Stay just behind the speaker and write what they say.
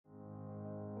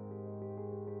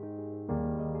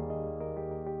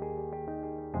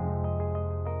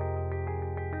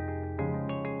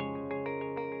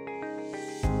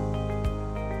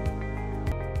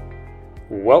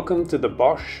Welcome to the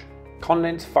Bosch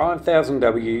Condens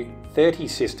 5000W 30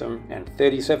 system and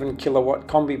 37 kilowatt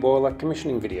combi boiler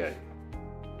commissioning video.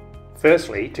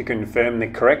 Firstly, to confirm the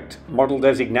correct model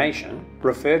designation,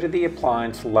 refer to the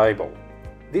appliance label.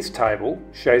 This table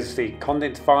shows the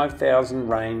Condens 5000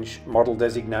 range model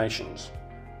designations,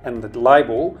 and the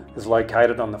label is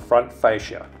located on the front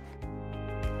fascia.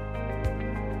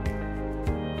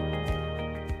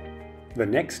 The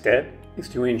next step is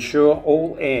to ensure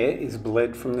all air is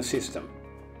bled from the system.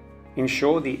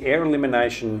 Ensure the air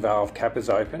elimination valve cap is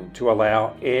open to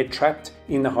allow air trapped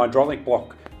in the hydraulic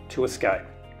block to escape.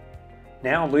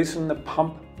 Now loosen the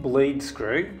pump bleed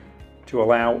screw to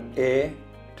allow air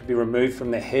to be removed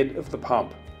from the head of the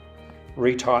pump.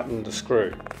 Retighten the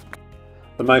screw.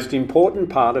 The most important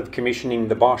part of commissioning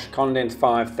the Bosch Condens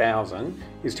 5000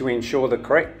 is to ensure the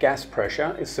correct gas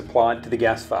pressure is supplied to the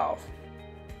gas valve.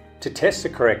 To test the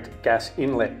correct gas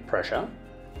inlet pressure,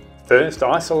 first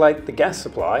isolate the gas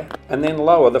supply and then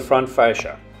lower the front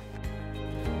fascia.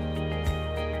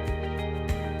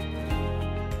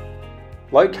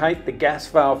 Locate the gas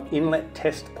valve inlet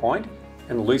test point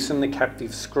and loosen the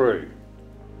captive screw.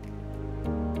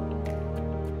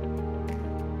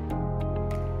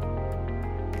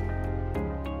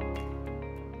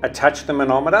 Attach the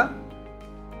manometer .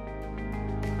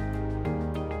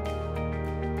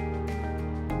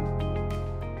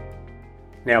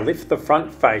 Now lift the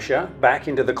front fascia back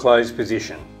into the closed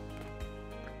position.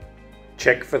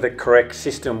 Check for the correct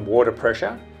system water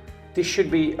pressure. This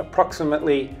should be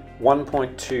approximately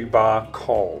 1.2 bar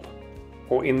cold,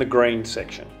 or in the green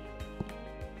section.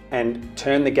 And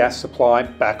turn the gas supply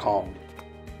back on.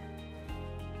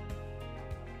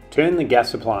 Turn the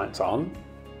gas appliance on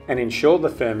and ensure the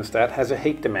thermostat has a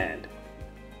heat demand.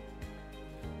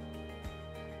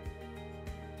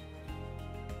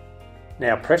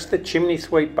 Now press the chimney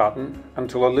sweep button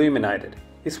until illuminated.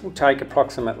 This will take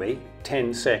approximately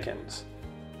 10 seconds.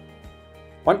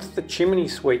 Once the chimney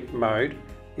sweep mode,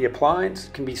 the appliance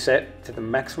can be set to the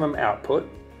maximum output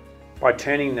by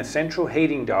turning the central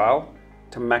heating dial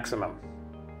to maximum.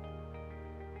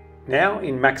 Now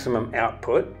in maximum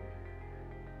output,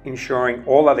 ensuring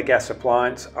all other gas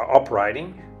appliances are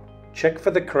operating, check for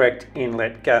the correct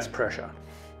inlet gas pressure.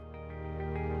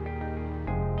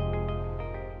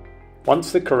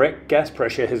 Once the correct gas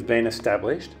pressure has been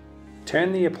established,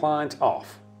 turn the appliance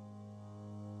off.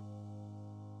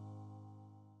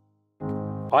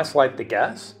 Isolate the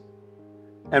gas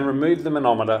and remove the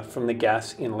manometer from the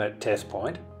gas inlet test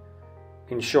point,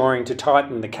 ensuring to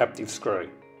tighten the captive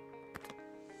screw.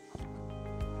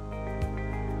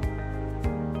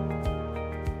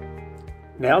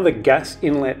 Now the gas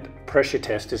inlet pressure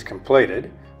test is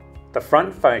completed, the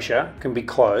front fascia can be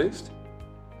closed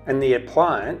and the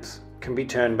appliance can be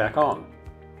turned back on,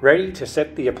 ready to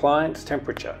set the appliance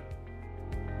temperature.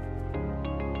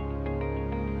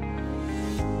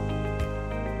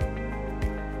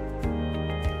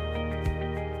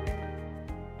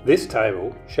 This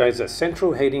table shows the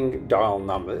central heating dial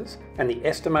numbers and the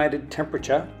estimated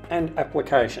temperature and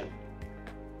application.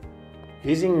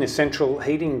 Using the central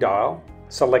heating dial,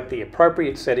 select the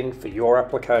appropriate setting for your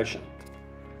application.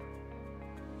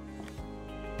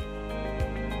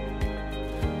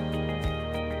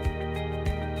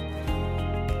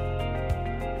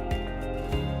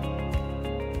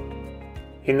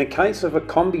 In the case of a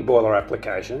combi boiler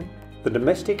application, the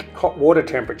domestic hot water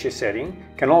temperature setting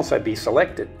can also be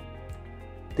selected.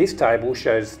 This table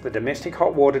shows the domestic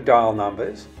hot water dial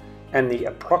numbers and the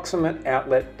approximate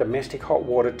outlet domestic hot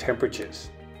water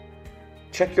temperatures.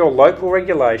 Check your local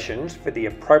regulations for the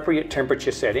appropriate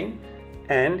temperature setting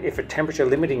and if a temperature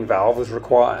limiting valve is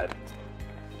required.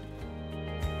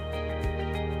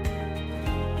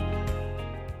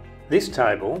 This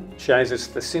table shows us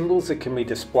the symbols that can be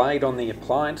displayed on the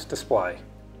appliance display.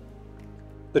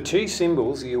 The two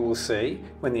symbols you will see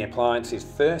when the appliance is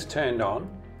first turned on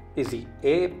is the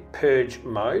air purge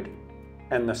mode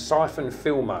and the siphon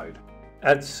fill mode,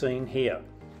 as seen here.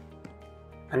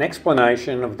 An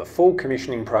explanation of the full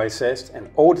commissioning process and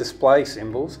all display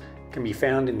symbols can be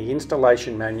found in the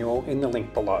installation manual in the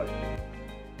link below.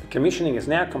 The commissioning is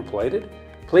now completed.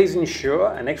 Please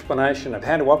ensure an explanation of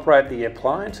how to operate the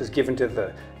appliance is given to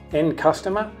the end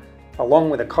customer, along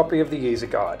with a copy of the user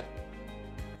guide.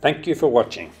 Thank you for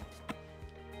watching.